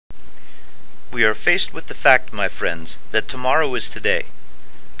We are faced with the fact, my friends, that tomorrow is today.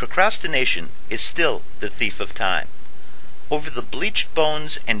 Procrastination is still the thief of time. Over the bleached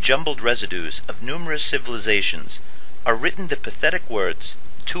bones and jumbled residues of numerous civilizations are written the pathetic words,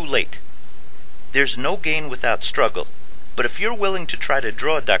 "Too late." There's no gain without struggle, but if you're willing to try to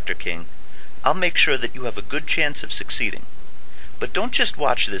draw Dr. King, I'll make sure that you have a good chance of succeeding. But don't just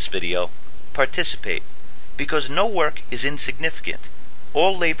watch this video, participate, because no work is insignificant.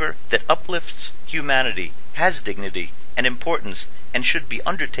 All labor that uplifts humanity has dignity and importance and should be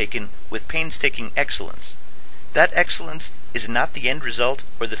undertaken with painstaking excellence. That excellence is not the end result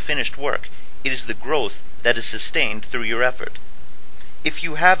or the finished work, it is the growth that is sustained through your effort. If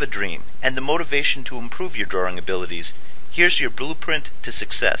you have a dream and the motivation to improve your drawing abilities, here's your blueprint to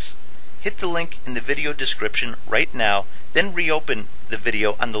success. Hit the link in the video description right now, then reopen the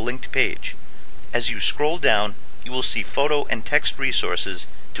video on the linked page. As you scroll down, you will see photo and text resources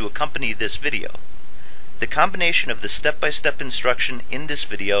to accompany this video. The combination of the step-by-step instruction in this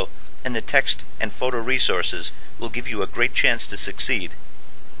video and the text and photo resources will give you a great chance to succeed,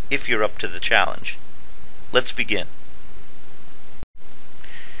 if you're up to the challenge. Let's begin.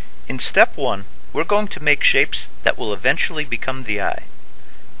 In step 1, we're going to make shapes that will eventually become the eye.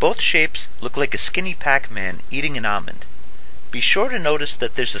 Both shapes look like a skinny Pac-Man eating an almond. Be sure to notice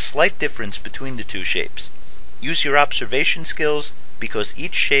that there's a slight difference between the two shapes. Use your observation skills because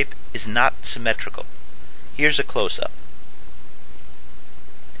each shape is not symmetrical. Here's a close-up.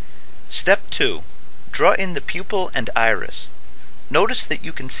 Step 2. Draw in the pupil and iris. Notice that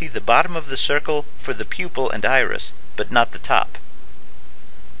you can see the bottom of the circle for the pupil and iris, but not the top.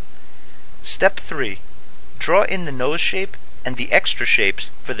 Step 3. Draw in the nose shape and the extra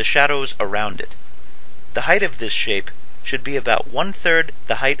shapes for the shadows around it. The height of this shape should be about 1/3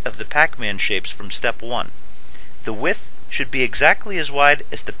 the height of the Pac-Man shapes from step 1. The width should be exactly as wide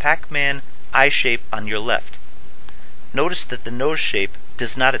as the Pac-Man eye shape on your left. Notice that the nose shape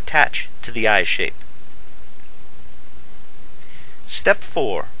does not attach to the eye shape. Step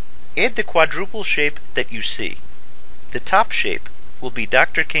 4. Add the quadruple shape that you see. The top shape will be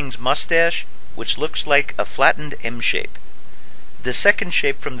Dr. King's mustache, which looks like a flattened M shape. The second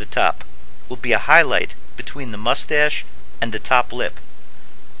shape from the top will be a highlight between the mustache and the top lip.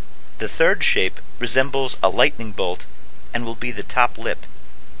 The third shape resembles a lightning bolt and will be the top lip.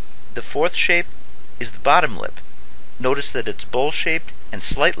 The fourth shape is the bottom lip. Notice that it's bowl-shaped and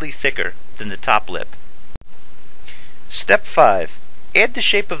slightly thicker than the top lip. Step 5. Add the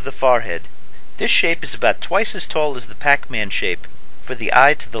shape of the forehead. This shape is about twice as tall as the Pac-Man shape for the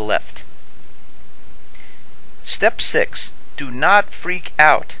eye to the left. Step 6. Do not freak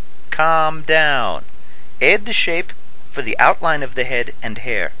out. Calm down. Add the shape for the outline of the head and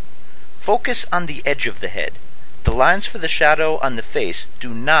hair. Focus on the edge of the head. The lines for the shadow on the face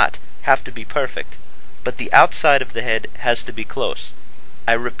do not have to be perfect, but the outside of the head has to be close.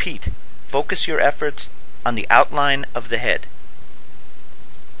 I repeat, focus your efforts on the outline of the head.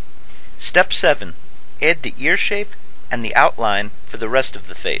 Step 7. Add the ear shape and the outline for the rest of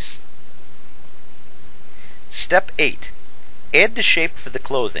the face. Step 8. Add the shape for the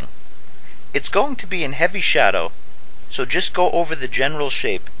clothing. It's going to be in heavy shadow, so just go over the general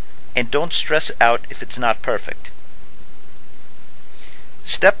shape and don't stress out if it's not perfect.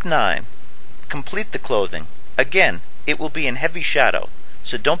 Step 9. Complete the clothing. Again, it will be in heavy shadow,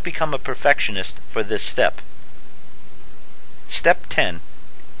 so don't become a perfectionist for this step. Step 10.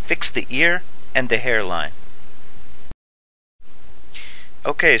 Fix the ear and the hairline.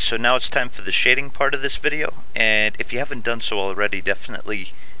 Okay, so now it's time for the shading part of this video, and if you haven't done so already,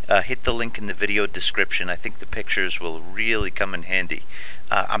 definitely hit the link in the video description. I think the pictures will really come in handy.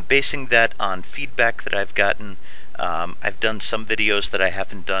 I'm basing that on feedback that I've gotten. I've done some videos that I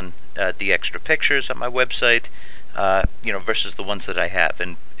haven't done the extra pictures on my website, versus the ones that I have,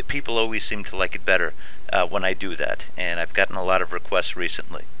 and people always seem to like it better when I do that, and I've gotten a lot of requests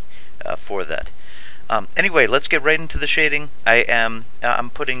recently for that. Anyway, let's get right into the shading. I'm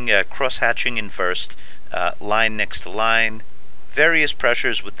putting cross-hatching in first, line next to line, various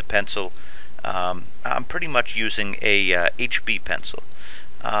pressures with the pencil. I'm pretty much using a HB pencil.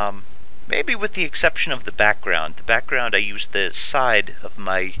 Maybe with the exception of the background. The background I used the side of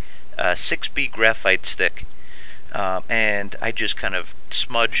my 6B graphite stick, and I just kind of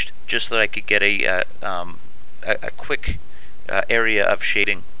smudged just so that I could get a quick area of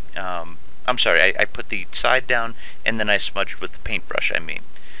shading. I'm sorry, I put the side down and then I smudged with the paintbrush,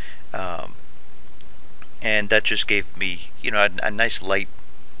 and that just gave me, a nice light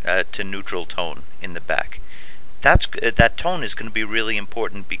to neutral tone in the back. That tone is going to be really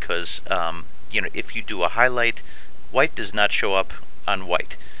important because, if you do a highlight, white does not show up on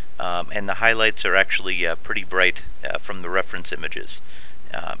white. and the highlights are actually pretty bright from the reference images,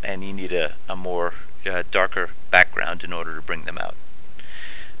 and you need a more darker background in order to bring them out.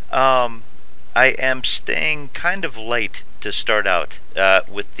 I am staying kind of light to start out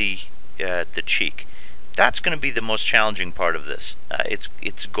with the cheek. That's going to be the most challenging part of this.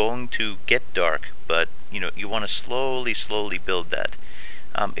 It's going to get dark, but you want to slowly build that.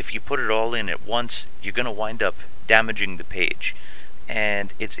 If you put it all in at once, you're going to wind up damaging the page,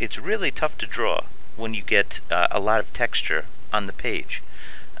 and it's really tough to draw when you get a lot of texture on the page.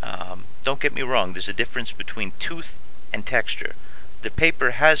 Don't get me wrong, there's a difference between tooth and texture. The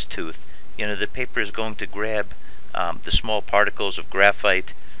paper has tooth. The paper is going to grab the small particles of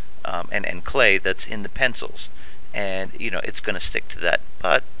graphite and clay that's in the pencils, and it's going to stick to that.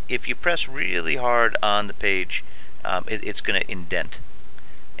 But if you press really hard on the page, it's going to indent,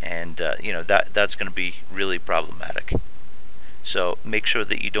 and that's going to be really problematic. So make sure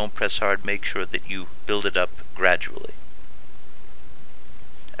that you don't press hard. Make sure that you build it up gradually.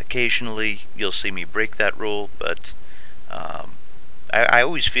 Occasionally you'll see me break that rule, but I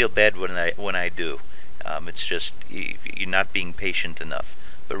always feel bad when I do. It's just you're not being patient enough,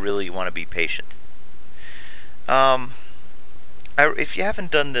 but really you want to be patient. If you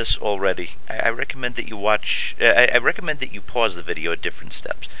haven't done this already, I recommend that you watch. I recommend that you pause the video at different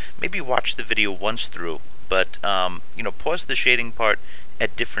steps. Maybe watch the video once through, but pause the shading part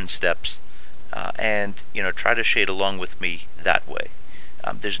at different steps, and try to shade along with me that way.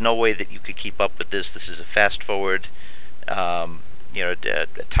 There's no way that you could keep up with this. This is a fast forward, a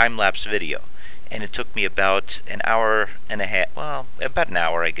time-lapse video, and it took me about an hour and a half, well, about an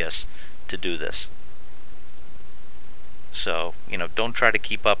hour I guess, to do this. So don't try to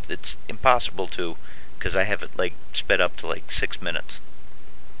keep up. It's impossible to, because I have it like sped up to like 6 minutes.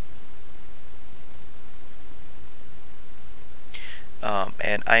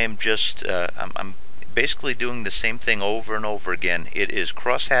 And I am just I'm basically doing the same thing over and over again. It is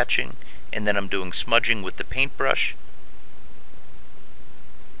cross-hatching, and then I'm doing smudging with the paintbrush,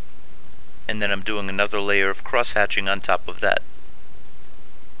 and then I'm doing another layer of cross-hatching on top of that.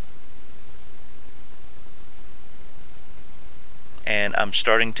 And I'm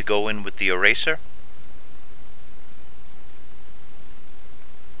starting to go in with the eraser,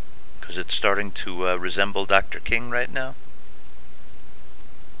 because it's starting to resemble Dr. King right now.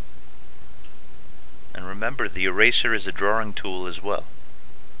 And remember, the eraser is a drawing tool as well.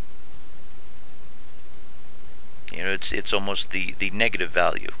 It's almost the negative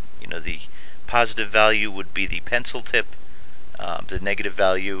value. The positive value would be the pencil tip. The negative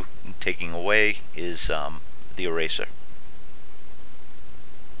value, taking away, is the eraser.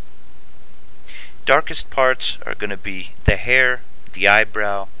 Darkest parts are going to be the hair, the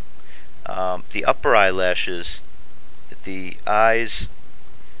eyebrow, the upper eyelashes, the eyes,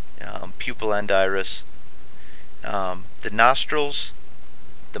 pupil and iris, the nostrils,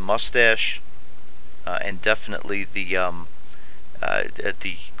 the mustache, and definitely the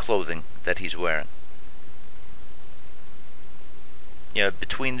clothing that he's wearing.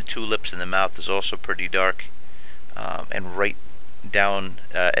 Between the two lips and the mouth is also pretty dark, and right down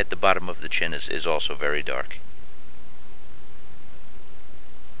at the bottom of the chin is also very dark.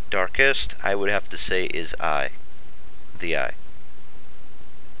 Darkest, I would have to say, is the eye.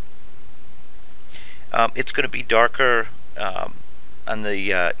 It's going to be darker on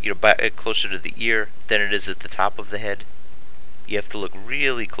the closer to the ear than it is at the top of the head. You have to look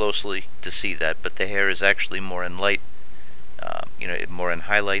really closely to see that, but the hair is actually more in light, more in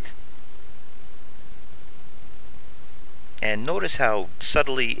highlight. And notice how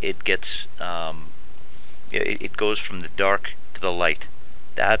subtly it gets, it goes from the dark to the light.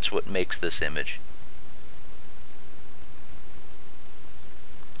 That's what makes this image.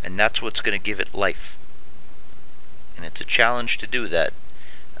 And that's what's going to give it life. And it's a challenge to do that.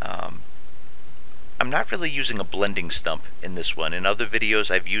 I'm not really using a blending stump in this one. In other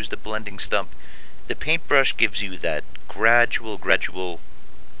videos I've used a blending stump. The paintbrush gives you that gradual,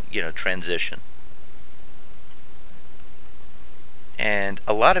 transition. And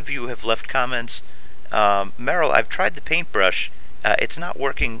a lot of you have left comments, Merrill, I've tried the paintbrush, it's not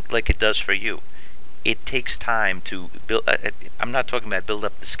working like it does for you. It takes time to build, I'm not talking about build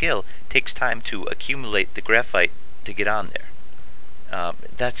up the skill, it takes time to accumulate the graphite to get on there.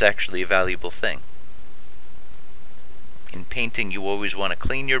 That's actually a valuable thing. In painting you always want to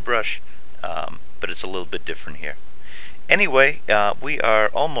clean your brush, but it's a little bit different here. Anyway, we are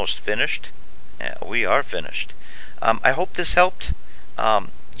almost finished. We are finished. I hope this helped.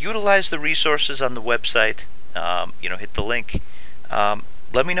 Utilize the resources on the website. Hit the link.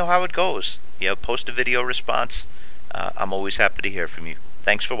 Let me know how it goes. Post a video response. I'm always happy to hear from you.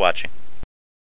 Thanks for watching.